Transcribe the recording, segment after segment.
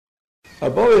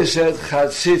Above said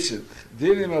chatzitza,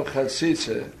 dinim of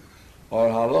chatzitza, or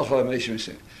halacha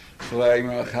meishmisin. Flag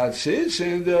chatzitza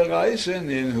in the reisen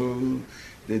in who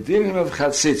the dinim of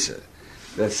chatzitza,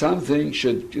 that something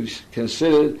should be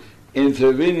considered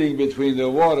intervening between the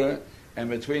water and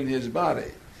between his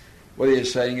body. What he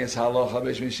is saying is halacha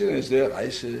meishmisin is the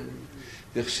reisen.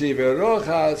 The chsiv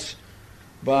rochatz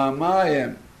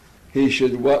ba'amayim, he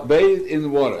should bathe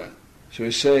in water. So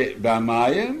we say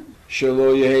ba'amayim.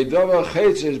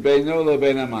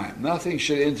 Nothing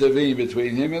should intervene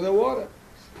between him and the water.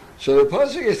 So the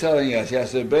pasuk is telling us he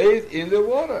has to bathe in the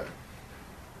water.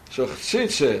 So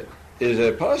chatzitza is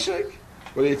a pasuk.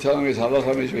 What are you telling me is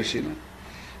halacha mishmashina?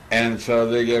 And for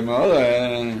the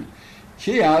Gemara,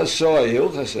 ki asoi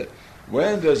hilchase.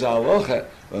 When does halacha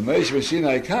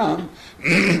mishmashina come?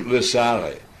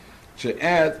 L'sarei, to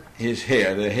add his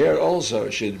hair. The hair also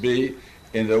should be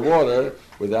in the water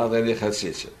without any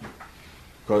chatzitza.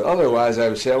 Because otherwise, I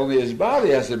would say only his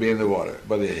body has to be in the water.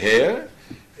 But the hair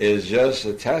is just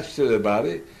attached to the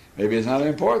body. Maybe it's not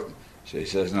important. So he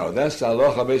says, no, that's the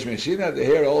halacha beis mishina. The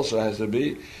hair also has to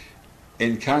be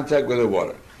in contact with the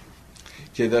water.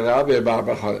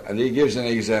 And he gives an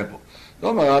example.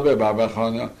 One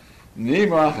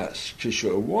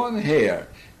hair,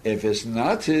 if it's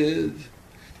knotted,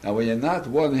 now when you're not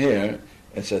one hair,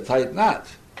 it's a tight knot.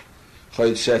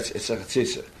 It's a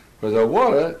chatzitza. Because the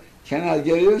water cannot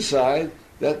get inside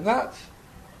that knot.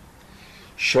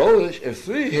 Shoulders, if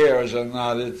three hairs are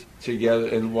knotted together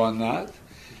in one knot,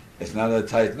 it's not a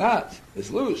tight knot,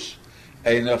 it's loose.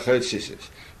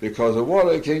 Because the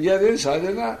water can get inside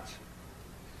the knot.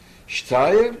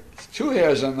 Shtayim, two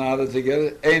hairs are knotted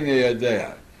together,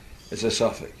 it's a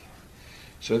suffix.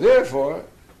 So therefore,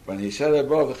 when he said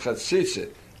above chatzitza,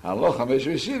 halacha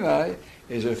mishmashina,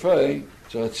 is referring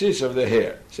to chatzitza of the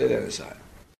hair. Say that aside.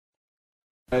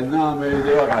 And now even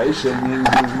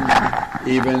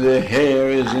the hair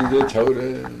is in the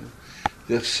Torah.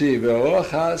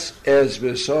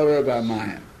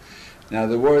 Now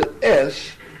the word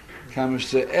es comes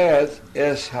to add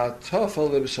es hatofel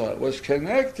l'b'sar, was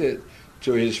connected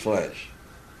to his flesh.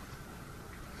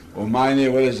 What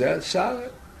is that?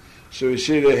 Salad. So we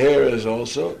see the hair is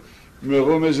also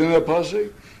merum is in the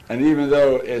pasuk, and even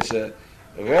though it's a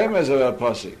remez of a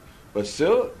pasuk, but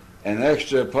still an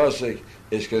extra pasuk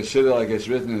is considered like it's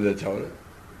written in the Torah.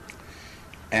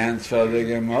 And for the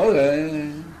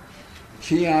Gemara,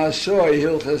 ki asoi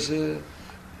hilchase,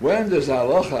 when does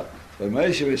halacha the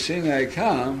Moshe Sinai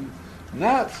come?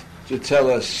 Not to tell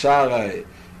us Sarai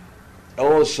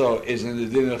also is in the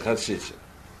din of chatzitza.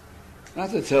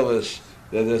 Not to tell us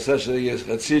that there's such a thing as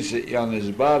chatzitza on his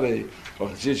body or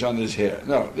chatzitza on his hair.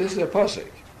 No, this is a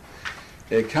pasuk.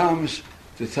 It comes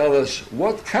to tell us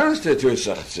what constitutes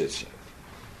a chatzitza.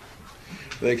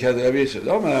 Like had Rabbi Yitzchak,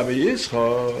 Rabbi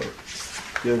Yitzchak,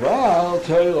 Geval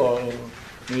Torah,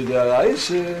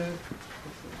 Midaraisa,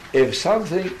 if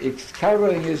something is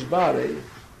covering his body,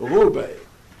 Rube,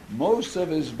 most of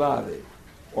his body,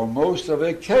 or most of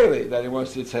a keli that he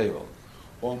wants to table,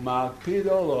 or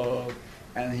Makpidolov,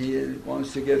 and he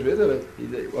wants to get rid of it, he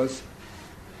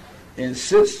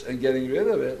insists on getting rid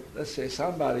of it. Let's say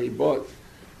somebody bought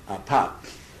a pot,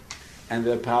 and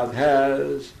the pot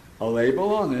has a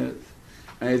label on it,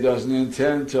 and he doesn't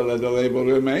intend to let the label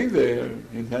remain there.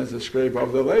 He intends to scrape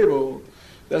off the label.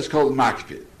 That's called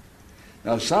makpid.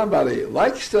 Now, if somebody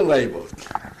likes the label,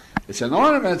 it's an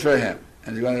ornament for him,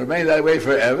 and he's going to remain that way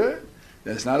forever,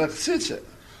 that's not a chatzitza.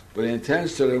 But he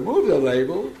intends to remove the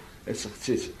label, it's a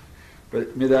chatzitza.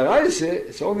 But midaraisa,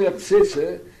 it's only a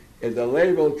chatzitza if the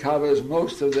label covers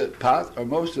most of the pot or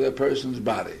most of the person's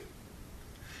body.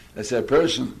 Let's say a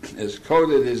person has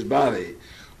coated his body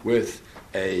with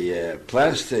a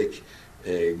plastic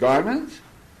garment,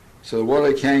 so the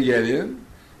water can't get in.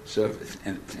 So,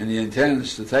 and he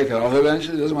intends to take it off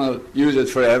eventually. He doesn't want to use it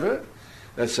forever.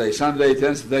 Let's say someday he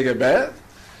intends to take a bath,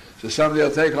 so someday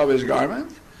he'll take off his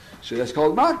garment. So that's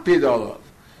called makpid olav.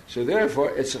 So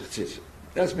therefore, it's a chatzitza.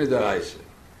 That's midaraisa.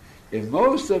 If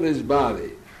most of his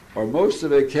body or most of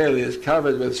the keli is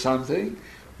covered with something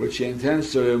which he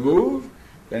intends to remove,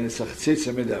 then it's a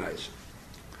chatzitza midaraisa.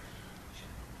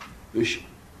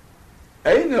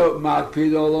 Eino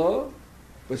makpid olav,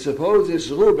 but suppose it's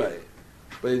rubei,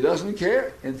 but he doesn't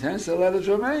care, intends to let it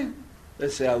remain.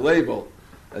 Let's say a label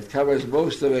that covers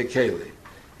most of a keli,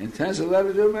 intends to let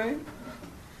it remain.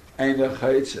 Eino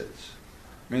chatzitza.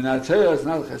 Minatera is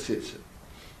not chatzitza.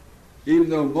 Even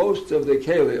though most of the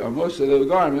keli or most of the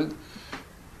garment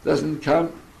doesn't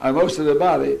come, or most of the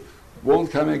body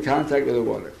won't come in contact with the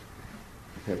water.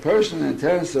 If a person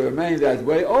intends to remain that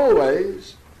way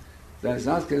always, then it's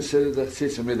not considered a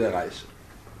chatzitza midaraisa.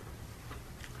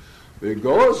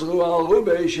 V'gozru al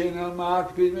rubei she'eino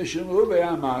makpid mishum rubei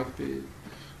ha-makpid.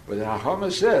 But the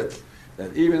Hachama said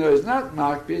that even though it's not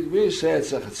makpid, we say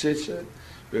it's a chatzitza,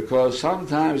 because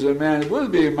sometimes a man will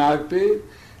be makpid,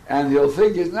 and he'll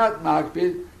think he's not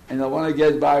makpid, and he'll want to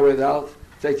get by without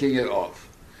taking it off.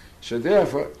 So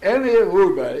therefore, any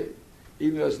rubei,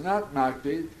 even though it's not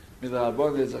makpid,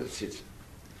 midrabon is a chatzitza.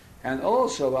 And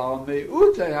also, al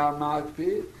me'utei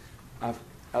ha-makpid,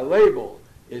 a label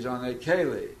is on a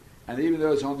keli, and even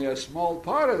though it's only a small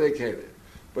part of the keli,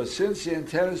 but since he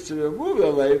intends to remove the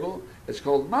label, it's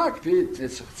called makpid,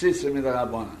 it's chatzitza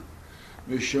midrabanan.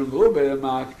 Mishum rubei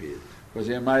makpid, because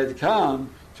he might come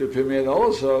to permit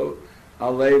also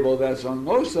a label that's on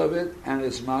most of it, and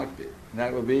it's makpid. And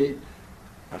that would be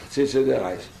a chatzitza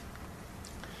deraisa.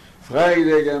 Frag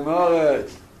de Gemara,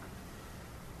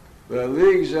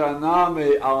 v'ligza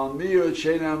nami al miyut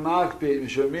she'eino makpid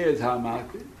mishum miyut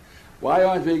ha-makpid. Why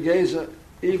aren't we gezer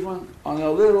even on a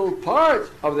little part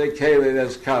of the keli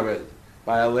that's covered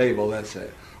by a label, let's say,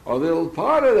 or a little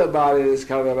part of the body that's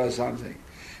covered by something,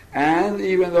 and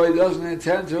even though he doesn't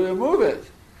intend to remove it?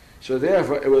 So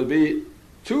therefore, it would be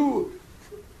two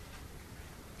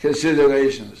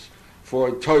considerations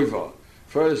for toiva.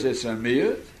 First, it's a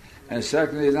miyut, and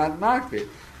secondly, it's not makpid.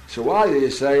 So why do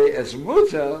you say it's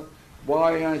muter?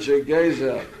 Why aren't you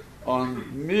gezer on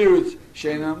miyut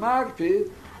she'eino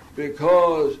makpid?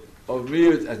 Because of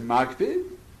miyut at makpid.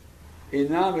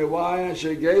 Inami, why aren't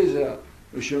you gezer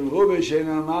mishum rubei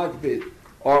she'eino makpid,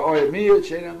 or miyut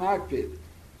she'eino makpid?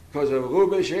 Because of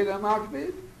rubei she'eino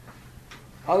makpid.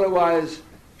 Otherwise,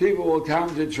 people will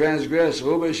come to transgress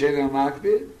rubei she'eino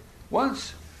makpid.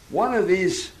 Once one of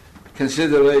these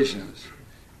considerations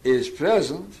is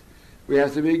present, we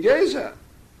have to be gezer.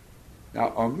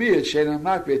 Now, on miyut she'eino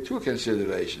makpid, two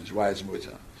considerations why it's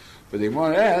mutar. But the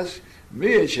Gemara asks,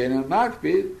 miyut she'eino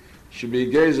makpid should be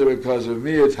gezer because of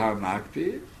miyut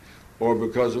ha-makpid, or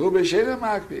because of rubei she'eino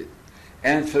makpid.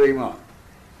 And for the Gemara,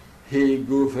 he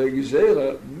gufa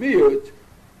gezerah miyut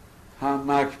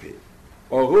ha-makpid,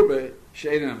 or rubei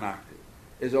she'eino makpid,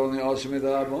 is only also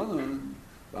midrabanan.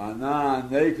 V'anan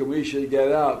neikum, we should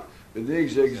get out the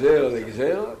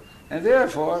gezerah, and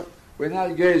therefore we're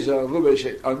not gezer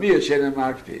on miyut she'eino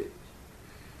makpid.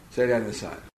 Say that on the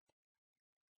side.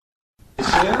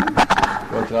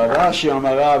 What Rav Ashi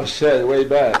Amarav said way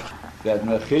back, that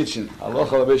mechitzin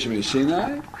alocha l'bishim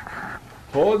Sinai,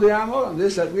 hold the Amorim,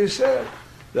 this that we said,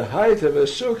 the height of a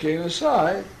sukkah in the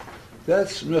side,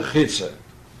 that's mechitzah.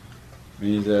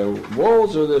 Meaning the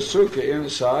walls of the sukkah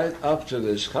inside up to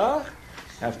the schach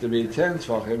have to be 10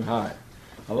 tefachim high.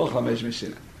 Alocha l'bishim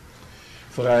Sinai.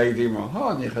 Frag the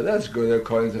Gemara, that's good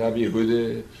according to Rabbi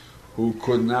Yehuda, who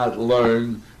could not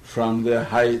learn from the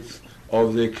height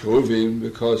of the Kruvim,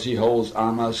 because he holds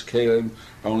Amas Kelim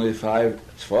only 5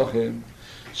 Tfachim.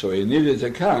 So he needed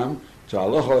to come to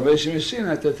Alocha l'Bishim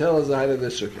Sinai to tell us the height of the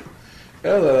Sukkah.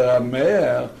 Ela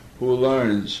Rameir, who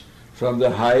learns from the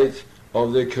height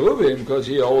of the Kruvim, because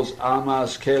he holds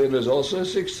Amas Kelim is also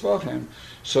 6 Tfachim.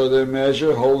 So the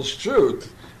measure holds true.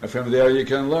 And from there you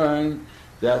can learn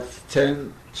that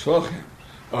 10 Tfachim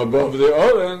above the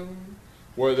Oren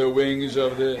were the wings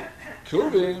of the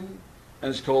Kruvim, and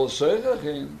it's called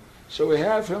Seichachim. So we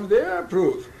have from there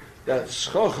proof that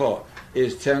Schocha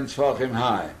is 10 Tfachim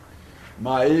high.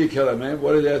 Ma'i Kelamen,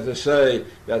 what did he have to say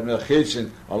that Mechitzin,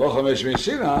 Alocha Mishmi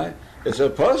Sinai, it's a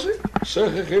pasuk,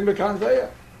 Seichachim Bekanteya.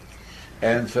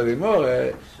 And for the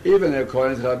More, even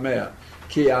according to Rameir,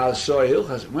 Ki Asoi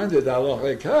Hilchas, when did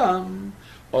Alocha come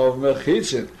of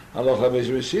Mechitzin, Alocha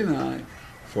Mishmi Sinai,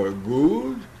 for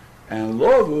good and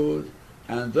lovud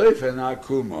and Doifen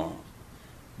Akuma.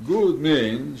 Good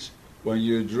means when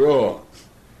you draw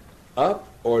up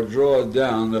or draw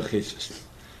down the chitzis.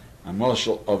 A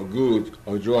muscle of good,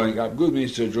 or drawing up. Good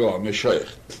means to draw, meshoich.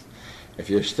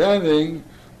 If you're standing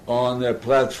on a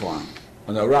platform,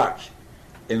 on a rock,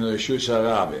 in the Rishus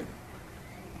HaRabim,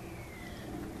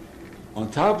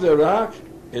 on top of the rock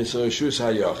is Rishus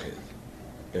HaYochid.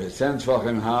 It's 10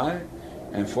 tefachim high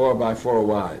and 4 by 4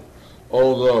 wide.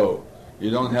 Although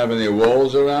you don't have any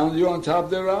walls around you on top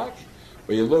of the rock,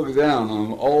 but you look down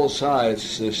on all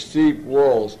sides, the steep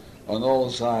walls on all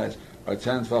sides are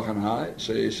 10 tefachim high.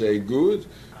 So you say, good,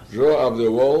 draw up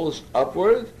the walls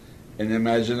upward in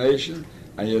imagination,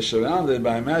 and you're surrounded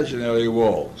by imaginary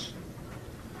walls.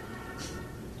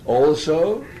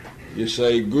 Also, you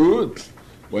say, good,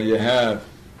 when you have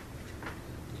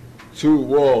 2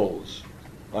 walls,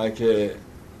 like a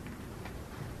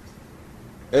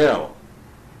L,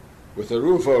 with a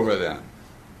roof over them,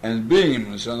 and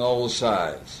beams on all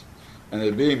sides, and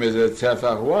the beam is a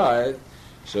tefach wide,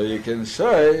 so you can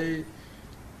say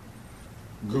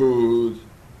good,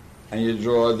 and you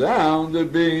draw down the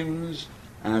beams,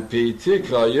 and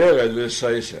pitikra yered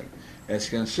v'seisen. It's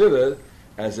considered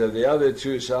as if the other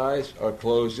two sides are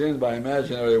closed in by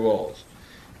imaginary walls.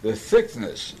 The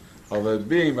thickness of a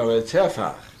beam of a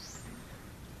tefach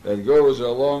that goes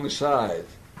alongside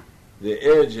the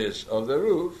edges of the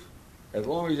roof, as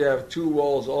long as you have two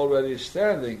walls already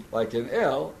standing like an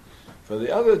L, for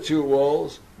the other two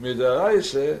walls,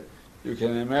 midaraisa, you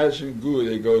can imagine good.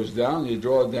 It goes down, you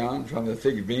draw it down from the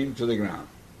thick beam to the ground.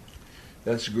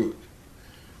 That's good.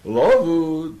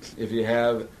 Lovud, if you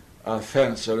have a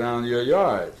fence around your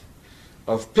yard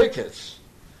of pickets,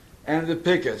 and the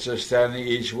pickets are standing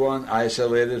each one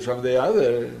isolated from the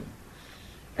other,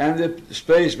 and the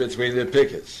space between the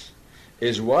pickets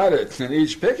is wider than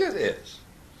each picket is.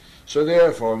 So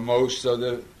therefore, most of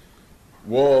the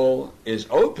wall is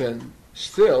open.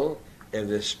 Still, if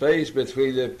the space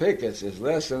between the pickets is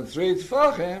less than 3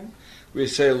 tefachim, we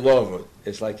say lovud.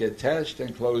 It's like attached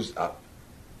and closed up,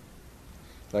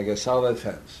 like a solid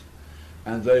fence.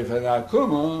 And Dofen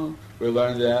Akuma, we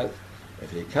learn that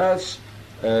if he cuts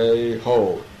a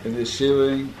hole in the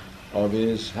ceiling of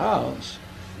his house,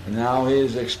 and now he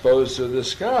is exposed to the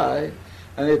sky,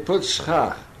 and he puts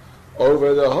schach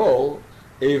over the hole,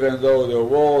 even though the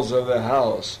walls of the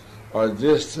house are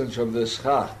distant from the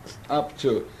schach up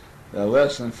to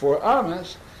less than 4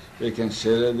 amas, we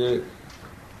consider the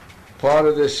part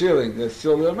of the ceiling that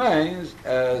still remains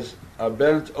as a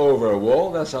bent over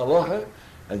wall. That's halacha,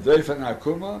 a Dofen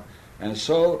Akuma, and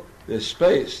so the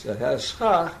space that has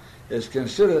schach is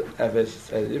considered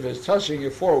as if it's touching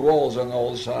your 4 walls on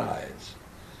all sides.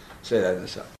 Say that in a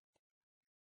second.